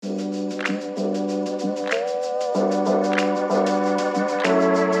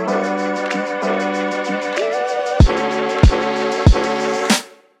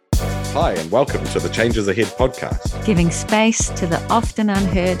and welcome to the Changes Ahead podcast. Giving space to the often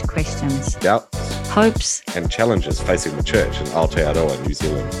unheard questions, Doubts, hopes, and challenges facing the church in Aotearoa, New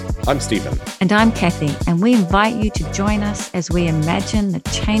Zealand. I'm Stephen. And I'm Kathy, and we invite you to join us as we imagine the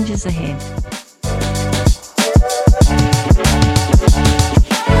changes ahead.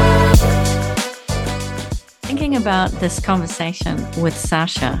 Thinking about this conversation with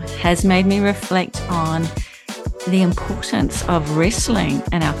Sacha has made me reflect on the importance of wrestling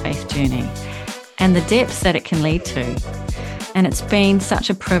in our faith journey and the depths that it can lead to. And it's been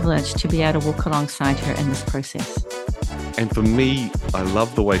such a privilege to be able to walk alongside her in this process. And for me, I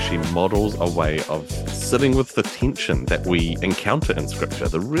love the way she models a way of sitting with the tension that we encounter in Scripture,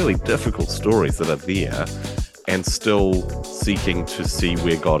 the really difficult stories that are there, and still seeking to see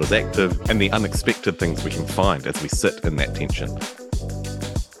where God is active and the unexpected things we can find as we sit in that tension.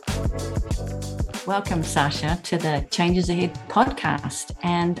 Welcome, Sacha, to the Changes Ahead podcast.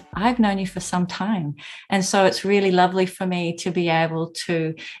 And I've known you for some time. And so it's really lovely for me to be able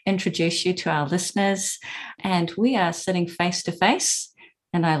to introduce you to our listeners. And we are sitting face to face,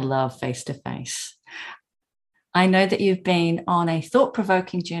 and I love face to face. I know that you've been on a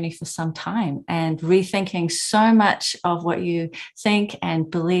thought-provoking journey for some time and rethinking so much of what you think and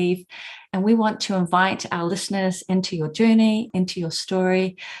believe. And we want to invite our listeners into your journey, into your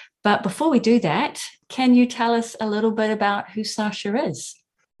story. But before we do that, can you tell us a little bit about who Sacha is?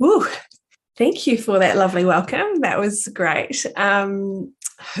 Ooh, thank you for that lovely welcome. That was great.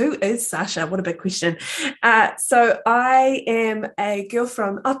 Who is Sacha? What a big question. So I am a girl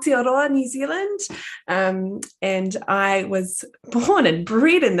from Aotearoa, New Zealand, and I was born and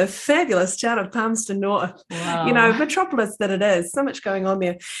bred in the fabulous town of Palmerston North. Wow. You know, metropolis that it is. So much going on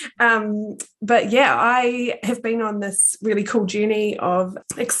there. But yeah, I have been on this really cool journey of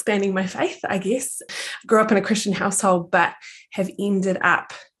expanding my faith, I guess. Grew up in a Christian household, but have ended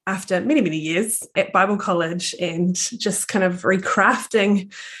up after many, many years at Bible college and just kind of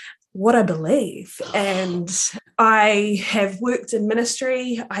recrafting what I believe. And I have worked in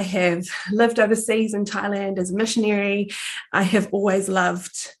ministry. I have lived overseas in Thailand as a missionary. I have always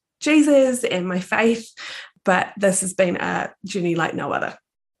loved Jesus and my faith, but this has been a journey like no other.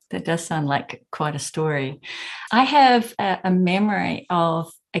 That does sound like quite a story. I have a memory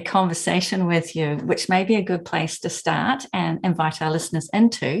of a conversation with you, which may be a good place to start and invite our listeners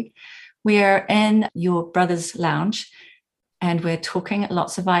into. We are in your brother's lounge and we're talking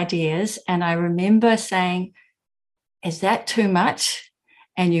lots of ideas. And I remember saying, "Is that too much?"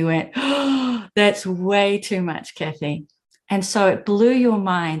 And you went, "Oh, that's way too much, Kathy." And so it blew your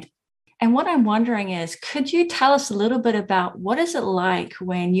mind. And what I'm wondering is, could you tell us a little bit about what is it like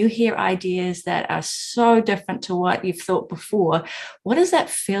when you hear ideas that are so different to what you've thought before? What does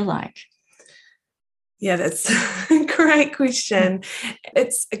that feel like? Yeah, that's a great question.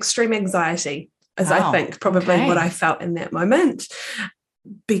 It's extreme anxiety, I think, probably what I felt in that moment,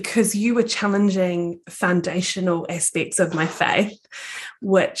 because you were challenging foundational aspects of my faith,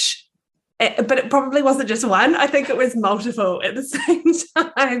 but it probably wasn't just one. I think it was multiple at the same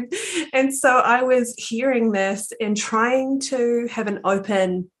time. And so I was hearing this and trying to have an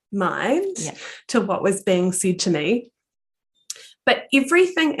open mind to what was being said to me. But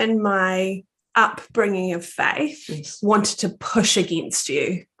everything in my upbringing of faith wanted to push against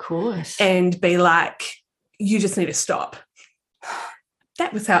you. Of course. And be like, you just need to stop.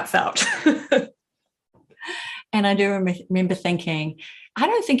 That was how it felt. And I do remember thinking, I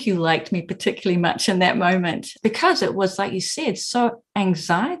don't think you liked me particularly much in that moment, because it was, like you said, so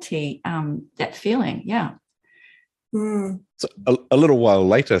anxiety, that feeling. Yeah. So a little while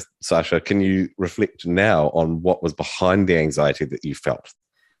later, Sacha, can you reflect now on what was behind the anxiety that you felt?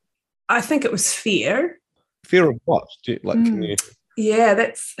 I think it was fear. Fear of what? Can you? Yeah,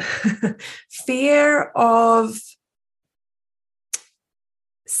 that's fear of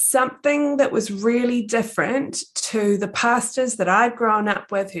something that was really different to the pastors that I'd grown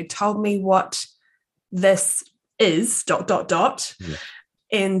up with, who told me what this is, ... Yeah.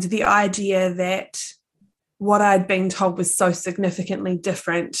 And the idea that what I'd been told was so significantly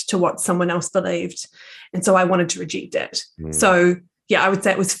different to what someone else believed. And so I wanted to reject it. So yeah, I would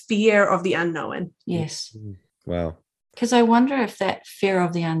say it was fear of the unknown. Yes. Wow. Because I wonder if that fear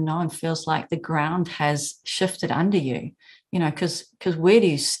of the unknown feels like the ground has shifted under you, because where do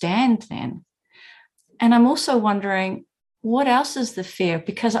you stand then? And I'm also wondering, what else is the fear?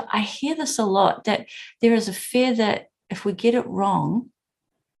 Because I hear this a lot, that there is a fear that if we get it wrong,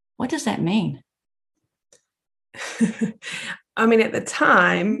 what does that mean? I mean, at the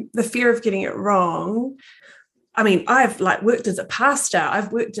time, the fear of getting it wrong, I mean, I've worked as a pastor,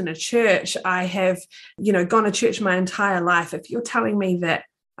 I've worked in a church, I have, gone to church my entire life. If you're telling me that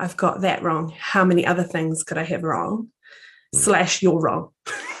I've got that wrong. How many other things could I have wrong? / you're wrong.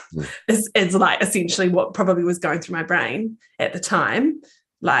 Is like essentially what probably was going through my brain at the time.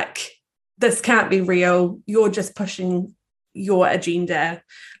 Like, this can't be real. You're just pushing your agenda.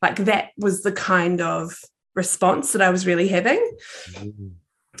 Like, that was the kind of response that I was really having.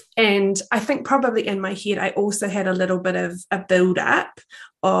 And I think probably in my head, I also had a little bit of a build up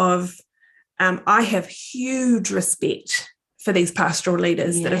of, I have huge respect for these pastoral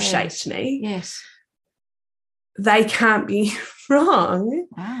leaders that have shaped me. Yes. They can't be wrong.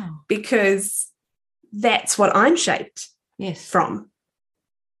 Wow. Because that's what I'm shaped from.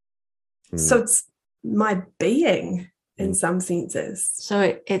 So it's my being in some senses.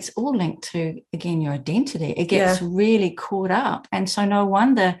 So it's all linked to, again, your identity. It gets really caught up. And so no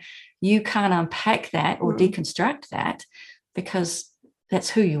wonder you can't unpack that or deconstruct that, because that's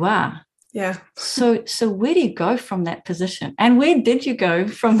who you are. Yeah. So where do you go from that position? And where did you go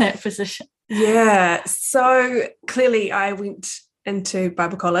from that position? Yeah. So clearly I went into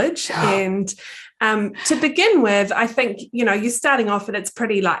Bible college, and to begin with, I think, you're starting off and it's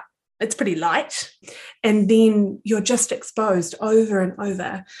pretty light, and then you're just exposed over and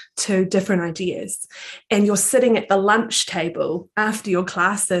over to different ideas, and you're sitting at the lunch table after your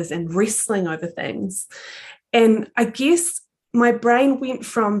classes and wrestling over things. And I guess my brain went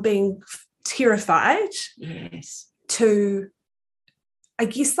from being terrified to, I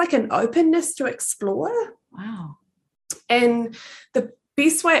guess, like an openness to explore. Wow. And the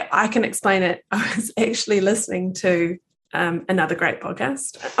best way I can explain it, I was actually listening to another great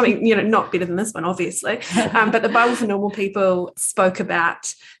podcast. I mean, not better than this one, obviously, but the Bible for Normal People spoke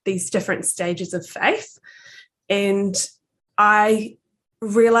about these different stages of faith. And I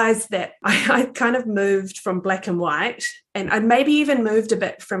realized that I kind of moved from black and white, and I'd maybe even moved a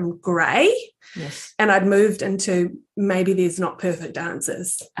bit from grey. Yes. And I'd moved into maybe there's not perfect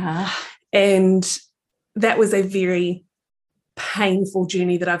answers. And that was a very painful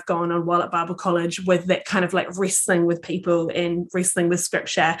journey that I've gone on while at Bible college, with that kind of like wrestling with people and wrestling with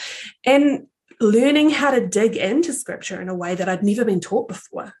scripture and learning how to dig into scripture in a way that I'd never been taught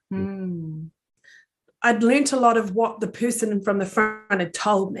before. I'd learnt a lot of what the person from the front had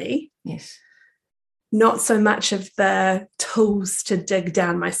told me. Yes. Not so much of the tools to dig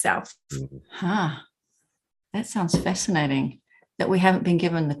down myself. That sounds fascinating, that we haven't been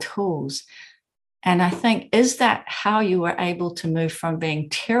given the tools. And I think, is that how you were able to move from being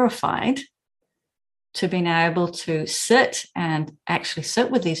terrified to being able to sit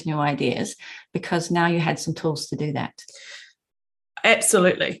with these new ideas, because now you had some tools to do that?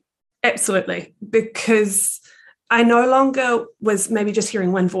 Absolutely. Because I no longer was maybe just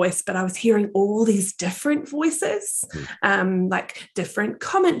hearing one voice, but I was hearing all these different voices, like different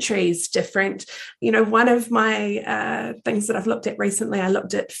commentaries, different, one of my things that I've looked at recently, I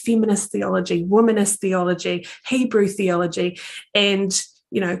looked at feminist theology, womanist theology, Hebrew theology, and,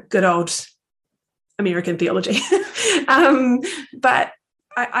 good old American theology. But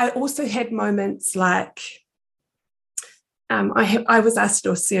I also had moments like, I was asked to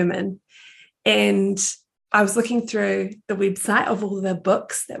do a sermon, and I was looking through the website of all the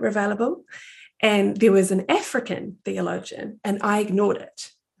books that were available, and there was an African theologian, and I ignored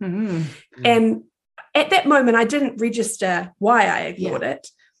it. And at that moment, I didn't register why I ignored it.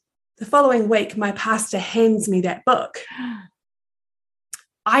 The following week, my pastor hands me that book.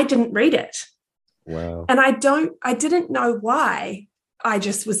 I didn't read it. Wow. And I didn't know why. I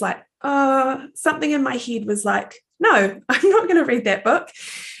just was like, something in my head was like, no, I'm not going to read that book.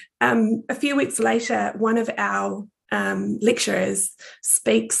 A few weeks later, one of our lecturers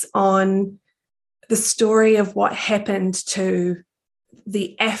speaks on the story of what happened to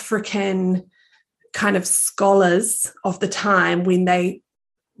the African kind of scholars of the time when they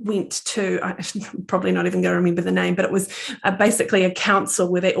went to, I'm probably not even going to remember the name, but it was basically a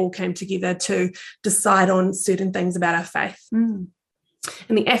council where they all came together to decide on certain things about our faith. And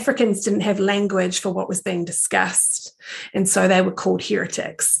the Africans didn't have language for what was being discussed. And so they were called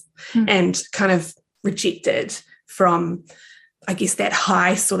heretics and kind of rejected from, I guess, that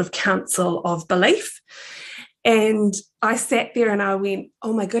high sort of council of belief. And I sat there and I went,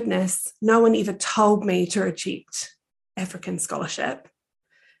 oh my goodness, no one ever told me to reject African scholarship.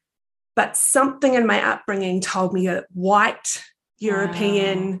 But something in my upbringing told me that white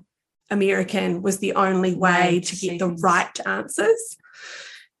European American was the only way to get the right answers.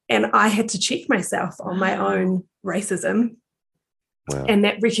 And I had to check myself on my own racism and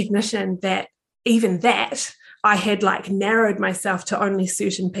that recognition that even that I had like narrowed myself to only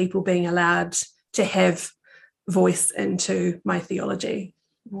certain people being allowed to have voice into my theology.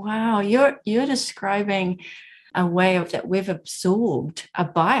 Wow, you're describing a way of that we've absorbed a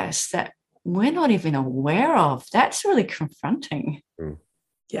bias that we're not even aware of. That's really confronting.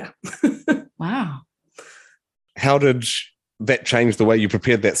 Yeah. Wow. How did that change the way you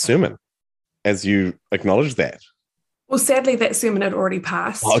prepared that sermon as you acknowledged that? Well, sadly, that sermon had already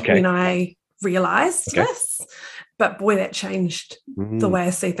passed when I realised this. But boy, that changed the way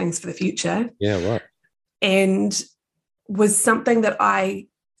I see things for the future. Yeah, right. And was something that I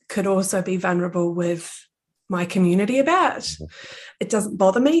could also be vulnerable with my community about. It doesn't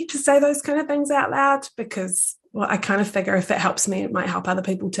bother me to say those kind of things out loud because, well, I kind of figure if it helps me, it might help other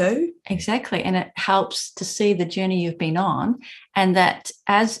people too. Exactly. And it helps to see the journey you've been on, and that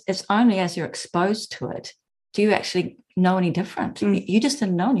as it's only as you're exposed to it, do you actually know any different? You just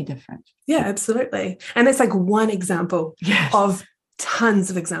didn't know any different. Yeah, absolutely. And that's like one example of tons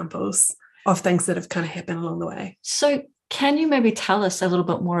of examples of things that have kind of happened along the way. So can you maybe tell us a little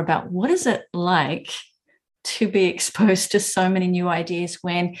bit more about what is it like to be exposed to so many new ideas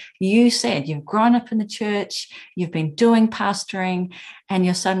when you said you've grown up in the church, you've been doing pastoring, and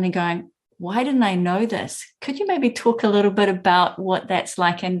you're suddenly going, why didn't I know this? Could you maybe talk a little bit about what that's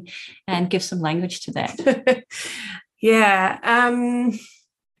like and give some language to that? Yeah.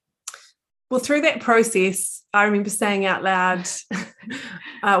 Well, through that process, I remember saying out loud,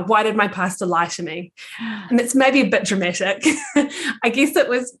 why did my pastor lie to me? And it's maybe a bit dramatic. I guess that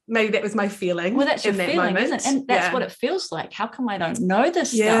was my feeling. Well, that's your that feeling, moment. isn't it? And that's what it feels like. How come I don't know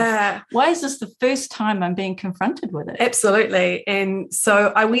this stuff? Why is this the first time I'm being confronted with it? Absolutely. And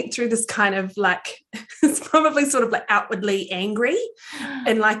so I went through this kind of like, it's probably sort of like outwardly angry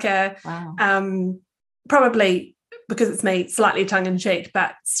and like a, probably because it's me, slightly tongue-in-cheek,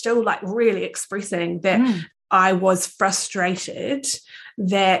 but still like really expressing that I was frustrated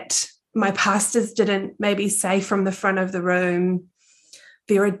that my pastors didn't maybe say from the front of the room,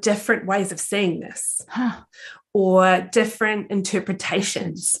 there are different ways of seeing this or different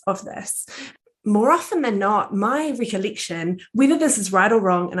interpretations of this. More often than not, my recollection, whether this is right or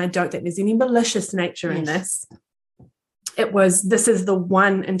wrong, and I don't think there's any malicious nature in this, this is the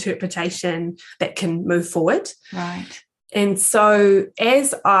one interpretation that can move forward. Right. And so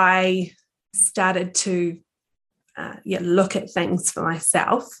as I started to look at things for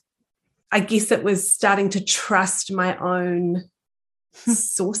myself, I guess it was starting to trust my own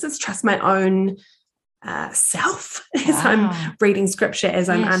sources, trust my own self as I'm reading scripture, as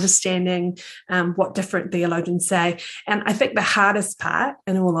I'm understanding what different theologians say. And I think the hardest part,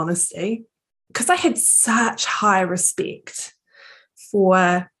 in all honesty, because I had such high respect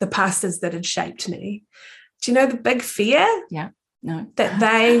for the pastors that had shaped me. Do you know the big fear? Yeah. No. That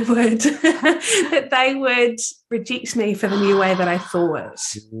they would that they would reject me for the new way that I thought.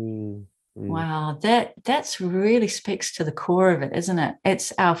 Wow, that's really speaks to the core of it, isn't it?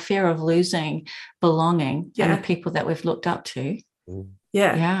 It's our fear of losing belonging and the people that we've looked up to.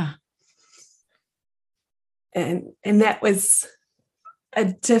 Yeah. And that was a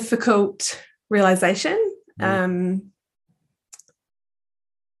difficult realization.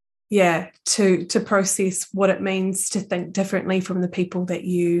 To process what it means to think differently from the people that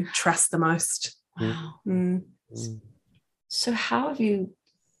you trust the most. Wow. So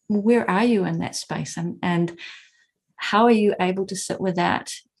where are you in that space, and how are you able to sit with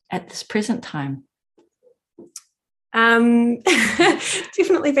that at this present time?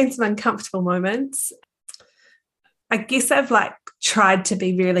 Definitely been some uncomfortable moments. I guess I've tried to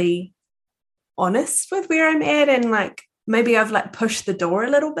be really honest with where I'm at, and maybe I've pushed the door a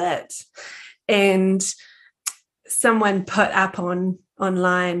little bit. And someone put up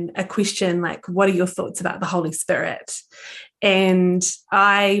online a question what are your thoughts about the Holy Spirit? And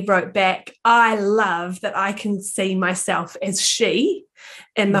I wrote back, I love that I can see myself as she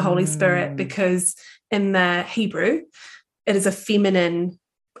in the Holy Spirit, because in the Hebrew, it is a feminine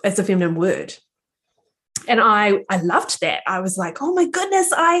word. And I loved that. I was like, oh my goodness,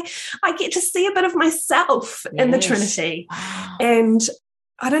 I get to see a bit of myself in the Trinity. Wow. And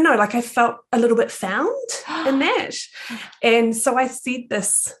I don't know, I felt a little bit found in that. And so I said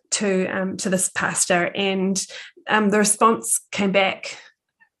this to this pastor, and the response came back.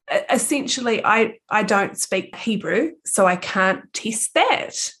 Essentially, I don't speak Hebrew, so I can't test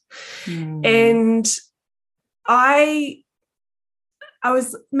that. And I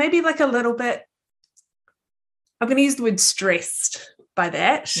was maybe a little bit, I'm going to use the word stressed by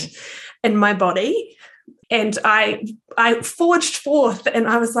that in my body. And I forged forth, and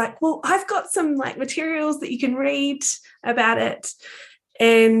I was like, well, I've got some materials that you can read about it.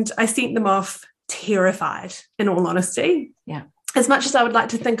 And I sent them off terrified, in all honesty. Yeah. as much as I would like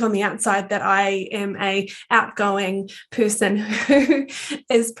to think on the outside that I am a outgoing person who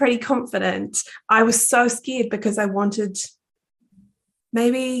is pretty confident, I was so scared because I wanted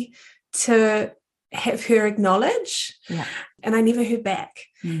maybe to have her acknowledge, and I never heard back.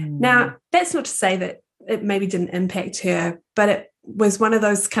 Now, that's not to say that it maybe didn't impact her, but it was one of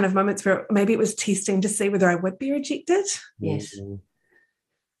those kind of moments where maybe it was testing to see whether I would be rejected. Yes.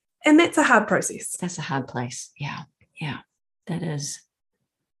 And that's a hard process. That's a hard place. Yeah. That is.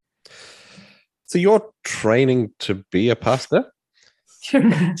 So you're training to be a pastor? Sure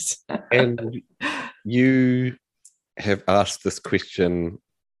is. And you have asked this question,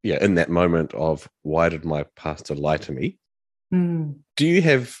 in that moment of, why did my pastor lie to me? Do you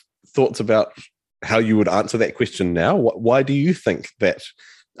have thoughts about how you would answer that question now? Why do you think that?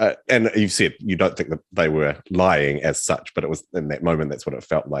 And you've said you don't think that they were lying as such, but it was in that moment, that's what it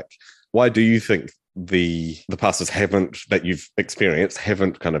felt like. Why do you think the pastors that you've experienced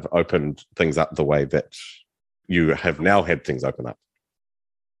haven't kind of opened things up the way that you have now had things open up?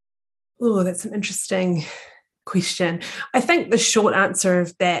 Oh, that's an interesting question. I think the short answer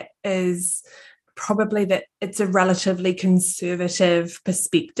of that is probably that it's a relatively conservative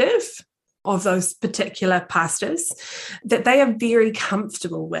perspective of those particular pastors that they are very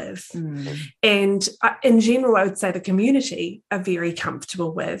comfortable with. And in general, I would say the community are very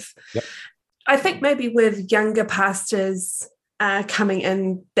comfortable with. Yep. I think maybe with younger pastors coming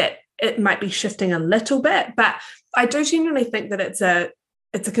in, that it might be shifting a little bit, but I do genuinely think that it's a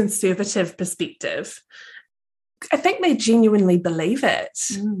conservative perspective. I think they genuinely believe it.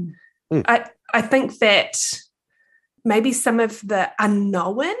 I think that maybe some of the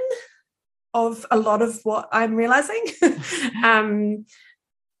unknown of a lot of what I'm realizing,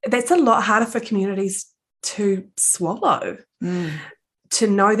 that's a lot harder for communities to swallow, to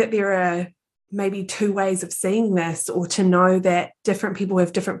know that there are maybe two ways of seeing this, or to know that different people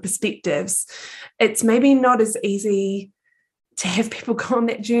have different perspectives. It's maybe not as easy to have people go on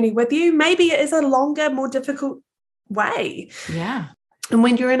that journey with you. Maybe it is a longer, more difficult way. Yeah. And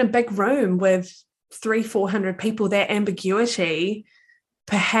when you're in a big room with 300-400 people, that ambiguity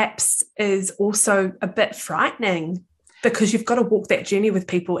perhaps is also a bit frightening, because you've got to walk that journey with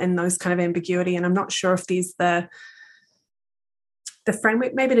people in those kind of ambiguity. And I'm not sure if there's the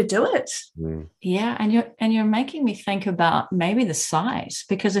framework maybe to do it. Yeah, and you're making me think about maybe the size,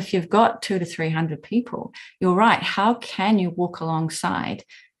 because if you've got 200 to 300 people, you're right. How can you walk alongside?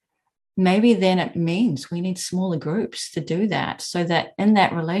 Maybe then it means we need smaller groups to do that, so that in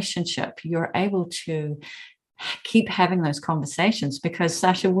that relationship you're able to keep having those conversations. Because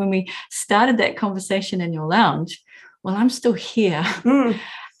Sacha, when we started that conversation in your lounge, well, I'm still here.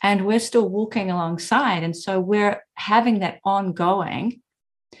 And we're still walking alongside. And so we're having that ongoing.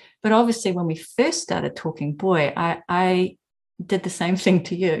 But obviously, when we first started talking, boy, I did the same thing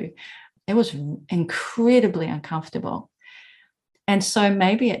to you. It was incredibly uncomfortable. And so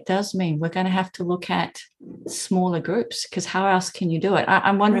maybe it does mean we're going to have to look at smaller groups, because how else can you do it?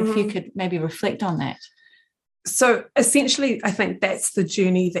 I'm wondering if you could maybe reflect on that. So essentially, I think that's the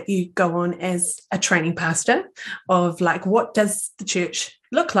journey that you go on as a training pastor, of like, what does the church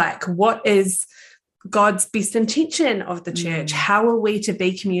look like? What is God's best intention of the church? How are we to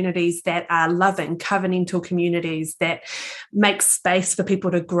be communities that are loving, covenantal communities that make space for people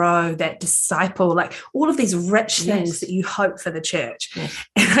to grow, that disciple, like all of these rich things that you hope for the church.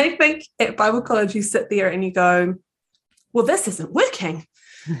 And I think at Bible college, you sit there and you go, well, this isn't working.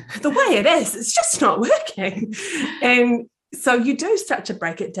 The way it is, it's just not working. And so you do start to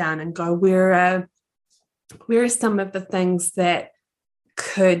break it down and go, where are some of the things that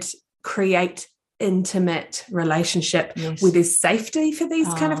could create intimate relationship where there's safety for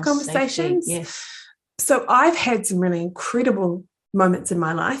these kind of conversations? So I've had some really incredible moments in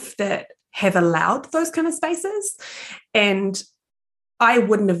my life that have allowed those kind of spaces, and I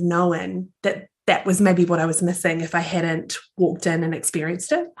wouldn't have known that that was maybe what I was missing if I hadn't walked in and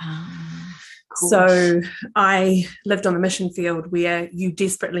experienced it. So I lived on the mission field where you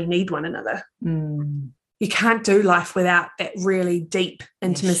desperately need one another. You can't do life without that really deep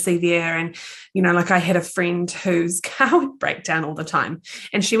intimacy there. And, you know, like I had a friend whose car would break down all the time,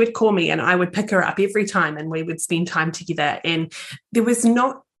 and she would call me and I would pick her up every time, and we would spend time together. And there wasn't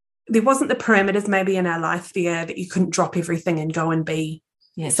the parameters maybe in our life there that you couldn't drop everything and go and be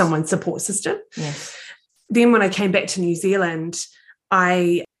someone's support system. Then when I came back to New Zealand,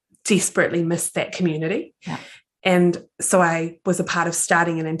 I desperately missed that community. And so I was a part of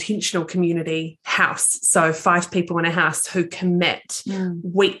starting an intentional community house. So 5 people in a house who commit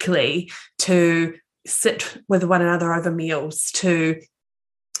weekly to sit with one another over meals, to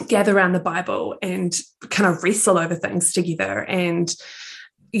gather around the Bible and kind of wrestle over things together, and,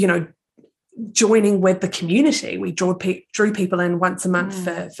 you know, joining with the community. We drew people in once a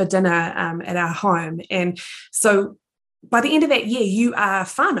month for dinner at our home. And so by the end of that year, you are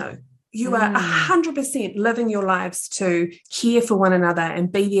whānau. You are 100% living your lives to care for one another and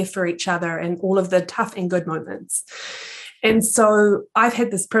be there for each other in all of the tough and good moments. And so I've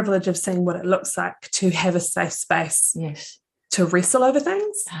had this privilege of seeing what it looks like to have a safe space to wrestle over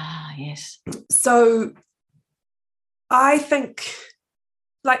things. Yes. So I think,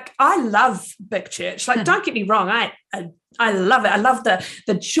 like, I love big church. Like, don't get me wrong, I love it. I love the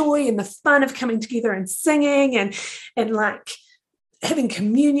joy and the fun of coming together and singing and like having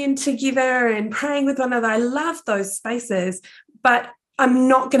communion together and praying with one another. I love those spaces, but I'm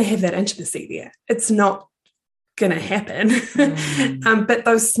not going to have that intimacy there. It's not going to happen. But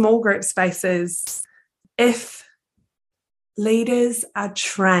those small group spaces, if leaders are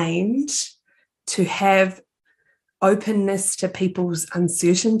trained to have openness to people's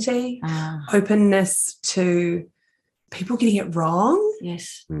uncertainty, openness to people getting it wrong,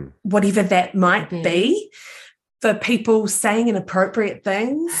 whatever that might be, for people saying inappropriate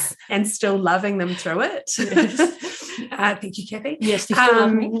things and still loving them through it. Thank you, Kathy. Yes, you still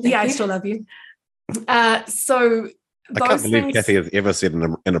love me. I still love you. So I can't believe Kathy has ever said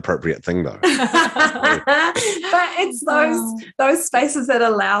an inappropriate thing, though. But it's those spaces that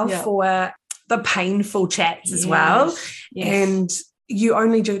allow for the painful chats as well. And you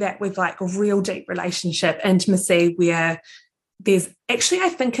only do that with like a real deep relationship, intimacy, where there's actually, I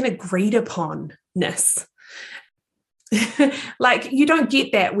think, an agreed uponness. Like, you don't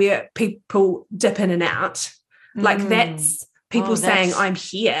get that where people dip in and out. Like, that's people saying, I'm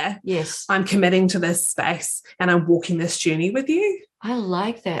here. Yes. I'm committing to this space and I'm walking this journey with you. I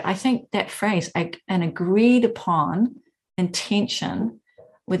like that. I think that phrase, an agreed upon intention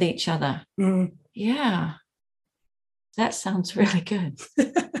with each other. Yeah. That sounds really good.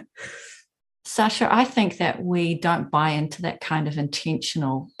 Sacha, I think that we don't buy into that kind of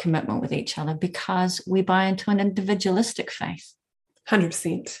intentional commitment with each other because we buy into an individualistic faith.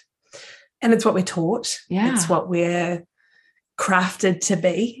 100%. And it's what we're taught. Yeah. It's what we're crafted to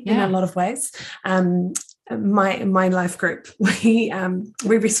be in a lot of ways. My life group, we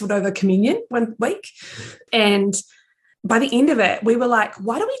wrestled over communion one week. And by the end of it, we were like,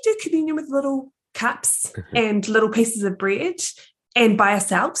 why do we do communion with little cups and little pieces of bread and by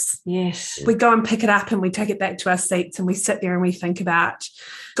ourselves? Yes. We go and pick it up and we take it back to our seats and we sit there and we think about,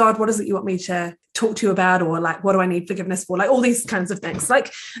 God, what is it you want me to talk to you about? Or like, what do I need forgiveness for? Like, all these kinds of things.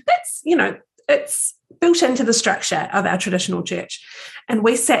 Like, that's, you know, it's built into the structure of our traditional church. And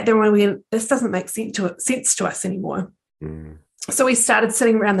we sat there and we went, this doesn't make sense to us anymore. So we started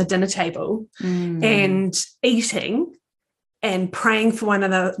sitting around the dinner table and eating and praying for one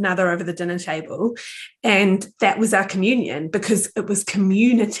another over the dinner table. And that was our communion, because it was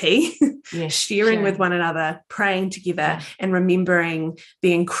community, sharing with one another, praying together and remembering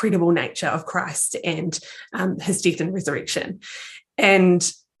the incredible nature of Christ and his death and resurrection.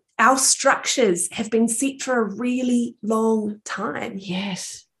 And our structures have been set for a really long time.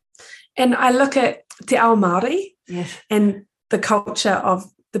 Yes. And I look at Te Ao Māori and the culture of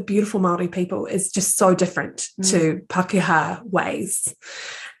the beautiful Māori people is just so different to Pākehā ways.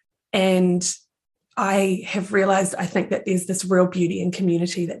 And I have realised, I think, that there's this real beauty in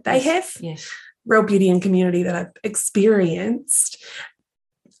community that they have, real beauty in community that I've experienced.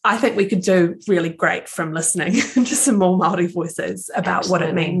 I think we could do really great from listening to some more Māori voices about what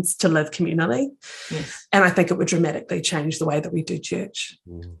it means to live communally. And I think it would dramatically change the way that we do church.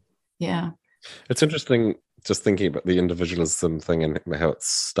 Yeah. It's interesting just thinking about the individualism thing and how it's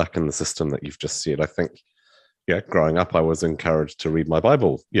stuck in the system that you've just said. I think, growing up, I was encouraged to read my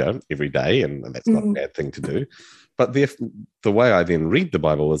Bible, every day, and that's not a bad thing to do. But the way I then read the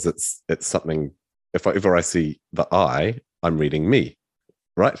Bible is it's something, if ever I see the I, I'm reading me,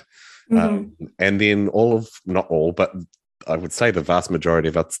 right? And then not all, but I would say the vast majority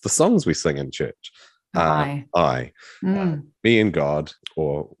of it's the songs we sing in church. Me and God,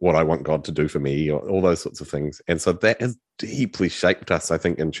 or what I want God to do for me, or all those sorts of things. And so that has deeply shaped us, I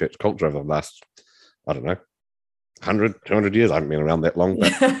think, in church culture over the last, I don't know, 100, 200 years. I haven't been around that long,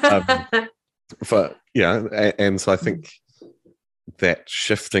 but and so I think that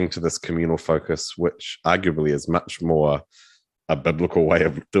shifting to this communal focus, which arguably is much more a biblical way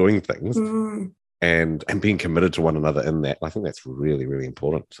of doing things, and being committed to one another in that, I think that's really, really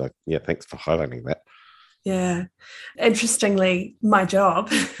important. So thanks for highlighting that. Yeah. Interestingly, my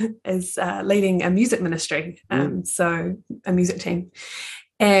job is leading a music ministry, so a music team.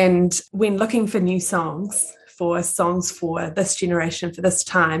 And when looking for new songs for songs for this generation, for this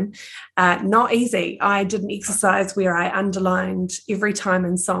time. Not easy. I did an exercise where I underlined every time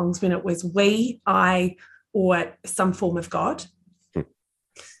in songs when it was we, I, or some form of God.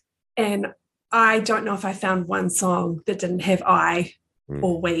 And I don't know if I found one song that didn't have I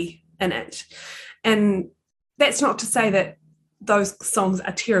or we in it. And that's not to say that those songs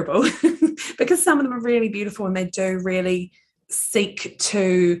are terrible, because some of them are really beautiful and they do really seek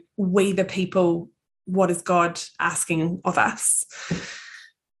to we the people, what is God asking of us?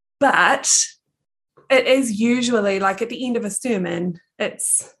 But it is usually like at the end of a sermon,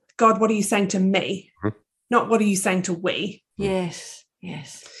 it's God, what are you saying to me? Not what are you saying to we? Yes,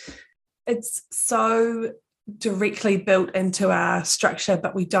 yes. It's so directly built into our structure,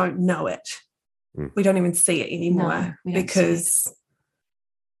 but we don't know it. We don't even see it anymore because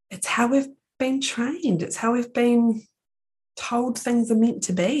it's how we've been trained. It's how we've been told things are meant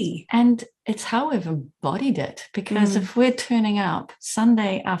to be. And it's how we've embodied it, because if we're turning up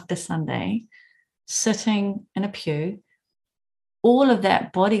Sunday after Sunday, sitting in a pew, all of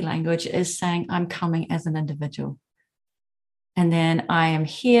that body language is saying, I'm coming as an individual. And then I am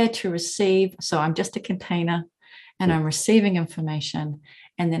here to receive. So I'm just a container and I'm receiving information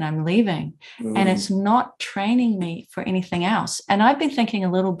and then I'm leaving. And it's not training me for anything else. And I've been thinking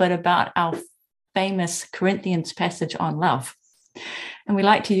a little bit about our famous Corinthians passage on love. And we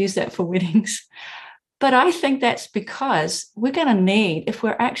like to use that for weddings. But I think that's because we're going to need, if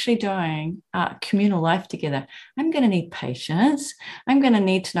we're actually doing communal life together, I'm going to need patience. I'm going to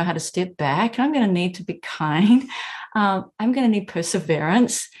need to know how to step back. I'm going to need to be kind. I'm going to need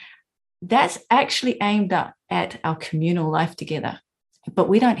perseverance. That's actually aimed at our communal life together. But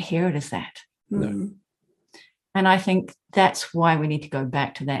we don't hear it as that. No. And I think that's why we need to go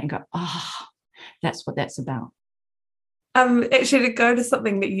back to that and go, that's what that's about. Actually, to go to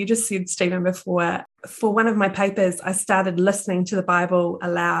something that you just said, Stephen, before, for one of my papers, I started listening to the Bible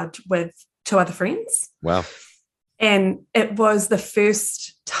aloud with two other friends. Wow. And it was the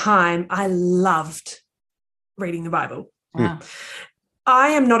first time I loved reading the Bible. Wow. I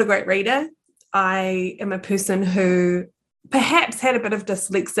am not a great reader. I am a person who perhaps had a bit of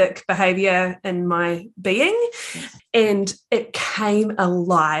dyslexic behavior in my being, and it came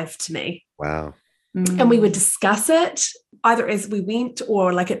alive to me. Wow. And we would discuss it either as we went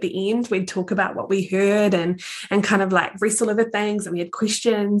or like at the end, we'd talk about what we heard and kind of like wrestle over things, and we had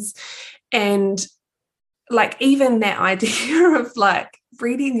questions. And like even that idea of like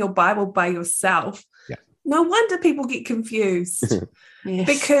reading your Bible by yourself, no wonder people get confused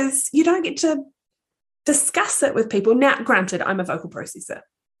because you don't get to discuss it with people. Now, granted, I'm a vocal processor,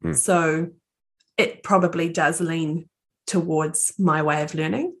 so it probably does lean towards my way of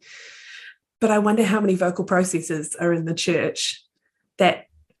learning. But I wonder how many vocal processors are in the church that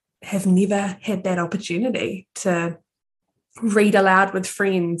have never had that opportunity to read aloud with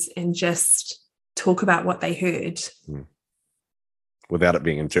friends and just talk about what they heard. Without it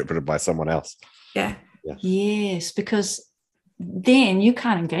being interpreted by someone else. Yeah. Yes, because then you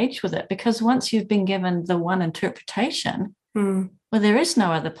can't engage with it, because once you've been given the one interpretation, well, there is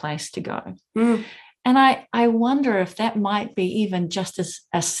no other place to go. And I wonder if that might be even just as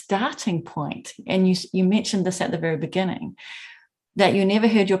a starting point. And you mentioned this at the very beginning, that you never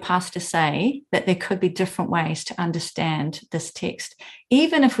heard your pastor say that there could be different ways to understand this text.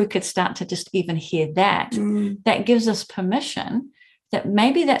 Even if we could start to just even hear that, that gives us permission that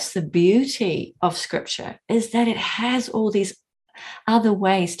maybe that's the beauty of Scripture, is that it has all these other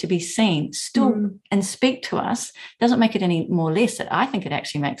ways to be seen still and speak to us. Doesn't make it any more less. I think it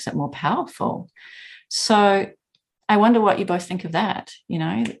actually makes it more powerful. So I wonder what you both think of that,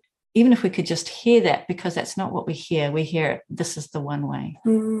 even if we could just hear that, because that's not what we hear. We hear this is the one way.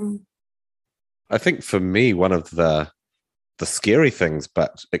 I think for me, one of the scary things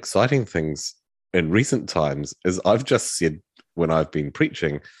but exciting things in recent times is I've just said when I've been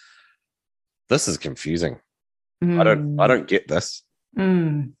preaching, this is confusing. I don't get this.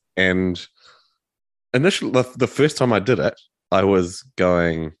 And initially, the first time I did it, I was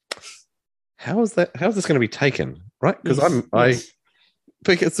going, how is this going to be taken? Right? Because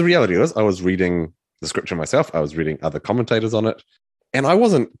because the reality was I was reading the Scripture myself. I was reading other commentators on it, and I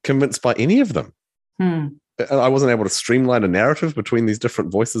wasn't convinced by any of them. I wasn't able to streamline a narrative between these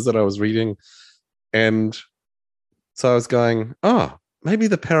different voices that I was reading. And so I was going, maybe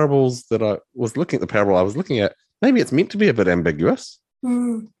the parables that I was looking at, maybe it's meant to be a bit ambiguous.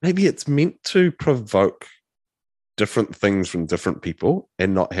 Maybe it's meant to provoke different things from different people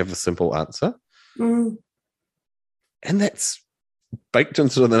and not have a simple answer. And that's baked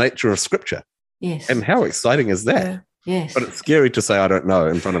into the nature of Scripture. Yes. And how exciting is that? Yes. But it's scary to say I don't know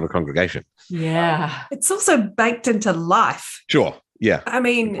in front of a congregation. Yeah. It's also baked into life. Sure. Yeah. I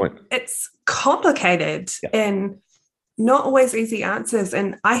mean, it's complicated and not always easy answers.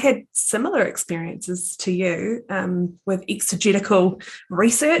 And I had similar experiences to you with exegetical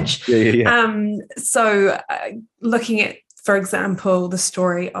research. So looking at, for example, the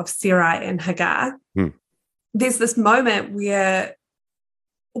story of Sarai and Hagar, there's this moment where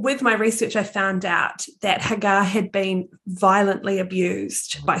with my research, I found out that Hagar had been violently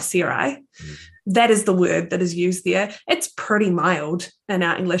abused by Sarai. That is the word that is used there. It's pretty mild in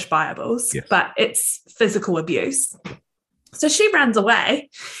our English Bibles, but it's physical abuse. So she runs away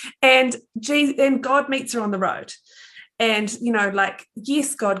and God meets her on the road. And,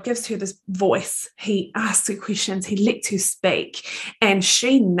 yes, God gives her this voice. He asks her questions. He lets her speak. And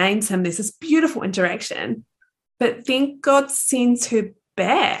she names him. There's this beautiful interaction. But then God sends her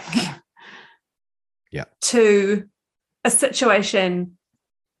back to a situation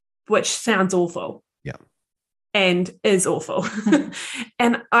which sounds awful and is awful.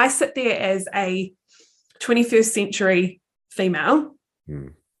 And I sit there as a 21st century female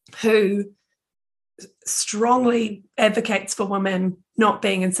who strongly advocates for women not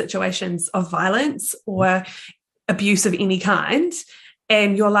being in situations of violence or abuse of any kind.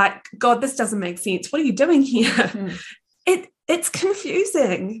 And you're like, God, this doesn't make sense. What are you doing here? It's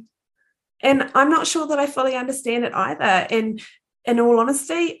confusing. And I'm not sure that I fully understand it either. And in all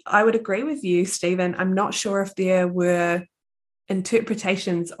honesty, I would agree with you, Stephen. I'm not sure if there were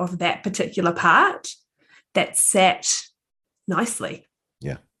interpretations of that particular part that sat nicely.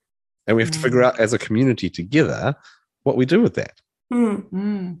 Yeah. And we have to figure out as a community together what we do with that.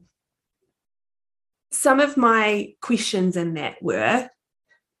 Some of my questions in that were,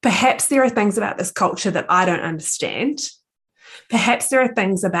 perhaps there are things about this culture that I don't understand. Perhaps there are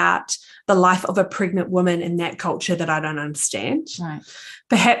things about the life of a pregnant woman in that culture that I don't understand. Right.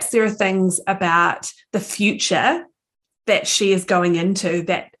 Perhaps there are things about the future that she is going into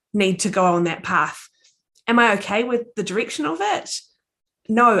that need to go on that path. Am I okay with the direction of it?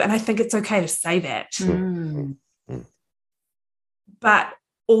 No, and I think it's okay to say that. But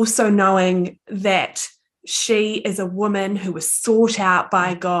also knowing that she is a woman who was sought out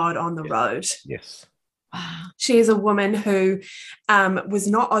by God on the road. Yes. Wow. She is a woman who was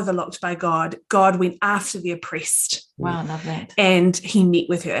not overlooked by God. God went after the oppressed. Wow, I love that. And he met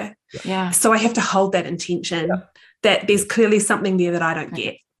with her. Yeah. So I have to hold that intention that there's clearly something there that I don't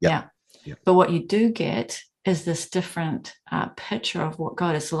get. Yeah. But what you do get is this different picture of what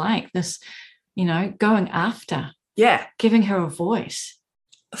God is like, this, going after. Yeah. Giving her a voice.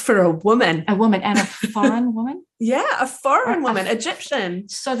 For a woman. A woman and a foreign woman? Yeah, a foreign woman, Egyptian.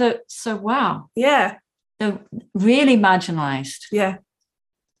 So wow. Yeah. They're really marginalized. Yeah.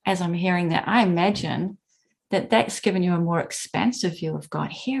 As I'm hearing that, I imagine that's given you a more expansive view of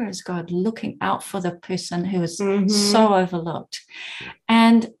God. Here is God looking out for the person who is so overlooked.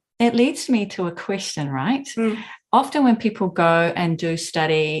 And it leads me to a question, right? Often when people go and do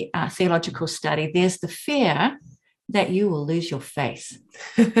study, theological study, there's the fear that you will lose your faith.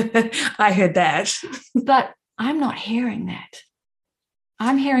 I heard that. But I'm not hearing that.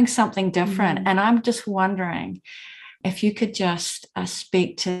 I'm hearing something different. And I'm just wondering if you could just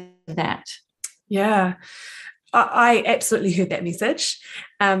speak to that. Yeah. I absolutely heard that message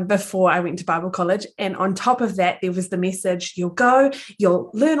before I went to Bible college. And on top of that, there was the message, you'll go,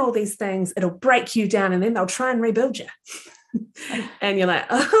 you'll learn all these things, it'll break you down, and then they'll try and rebuild you. And you're like,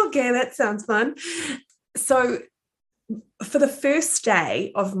 oh, okay, that sounds fun. So for the first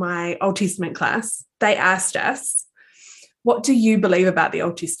day of my Old Testament class, they asked us, what do you believe about the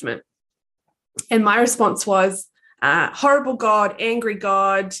Old Testament? And my response was, horrible God, angry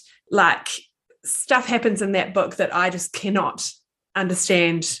God, like stuff happens in that book that I just cannot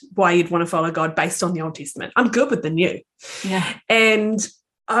understand why you'd want to follow God based on the Old Testament. I'm good with the new. Yeah. And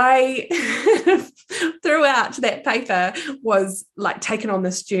I, throughout that paper, was like taken on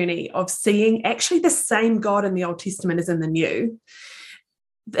this journey of seeing actually the same God in the Old Testament as in the new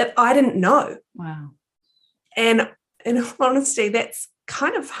that I didn't know. Wow. And in honesty, that's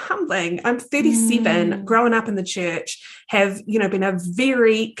kind of humbling. I'm 37, growing up in the church, have, been a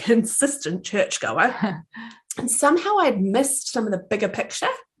very consistent churchgoer. And somehow I'd missed some of the bigger picture.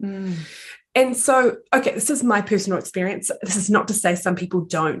 And so, okay, this is my personal experience. This is not to say some people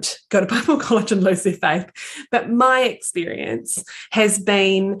don't go to Bible college and lose their faith, but my experience has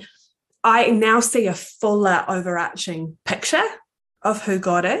been, I now see a fuller overarching picture of who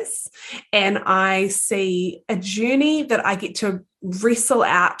God is. And I see a journey that I get to wrestle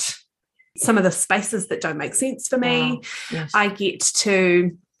out some of the spaces that don't make sense for me. Wow. Yes. I get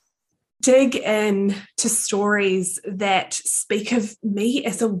to dig in to stories that speak of me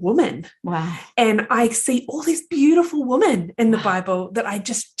as a woman. Wow. And I see all these beautiful women in the Bible that I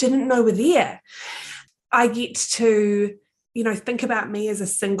just didn't know were there. I get to, think about me as a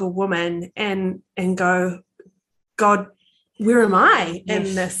single woman and go, God, where am I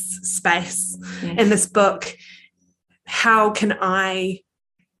in this space, in this book? How can I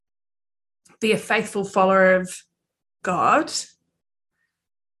be a faithful follower of God,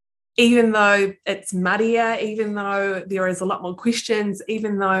 even though it's muddier, even though there is a lot more questions,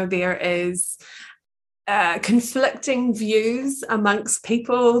 even though there is conflicting views amongst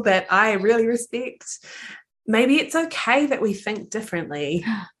people that I really respect? Maybe it's okay that we think differently.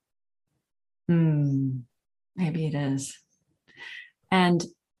 Maybe it is. And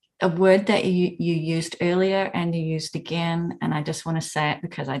a word that you used earlier and you used again, and I just want to say it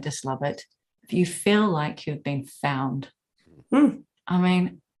because I just love it. If you feel like you've been found, I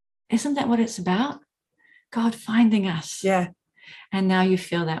mean, isn't that what it's about? God finding us. Yeah. And now you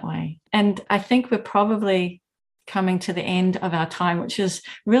feel that way. And I think we're probably coming to the end of our time, which is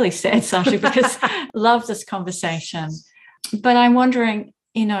really sad, Sacha, because I love this conversation. But I'm wondering,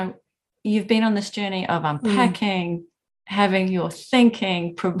 you've been on this journey of unpacking, having your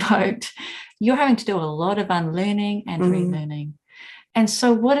thinking provoked. You're having to do a lot of unlearning and relearning. And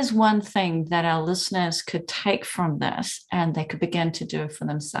so what is one thing that our listeners could take from this and they could begin to do for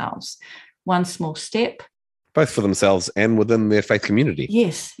themselves? One small step. Both for themselves and within their faith community.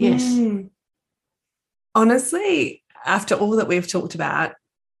 Yes. Honestly, after all that we've talked about,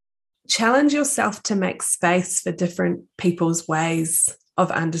 challenge yourself to make space for different people's ways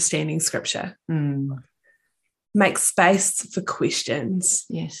of understanding Scripture. Make space for questions.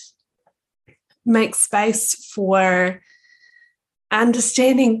 Yes. Make space for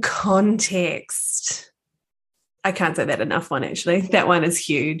understanding context. I can't say that enough, actually. That one is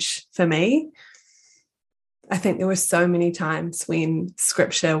huge for me. I think there were so many times when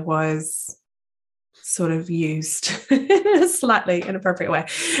Scripture was sort of used in a slightly inappropriate way.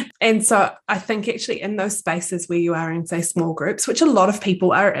 And so I think actually in those spaces where you are in, say, small groups, which a lot of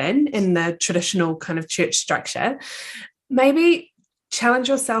people are in the traditional kind of church structure, maybe challenge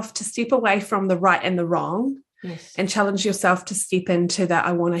yourself to step away from the right and the wrong. Yes. And challenge yourself to step into that.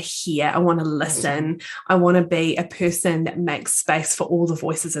 I want to hear, I want to listen, I want to be a person that makes space for all the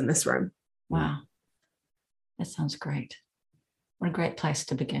voices in this room. Wow. That sounds great. What a great place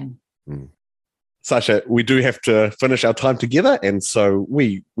to begin. Sacha, we do have to finish our time together. And so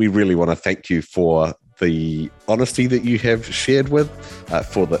we really want to thank you for the honesty that you have shared with,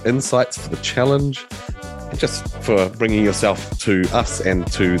 for the insights, for the challenge, and just for bringing yourself to us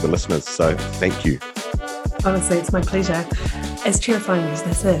and to the listeners. So thank you. Honestly, it's my pleasure. As terrifying as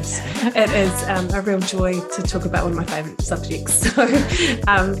this is, it is a real joy to talk about one of my favourite subjects. So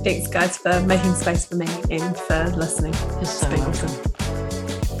thanks, guys, for making space for me and for listening. It's so awesome.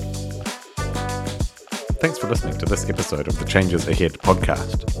 Thanks for listening to this episode of the Changes Ahead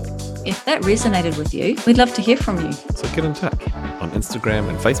podcast. If that resonated with you, we'd love to hear from you. So get in touch on Instagram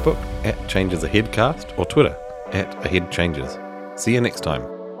and Facebook @ChangesAheadcast or Twitter @AheadChanges. See you next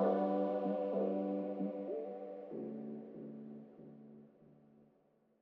time.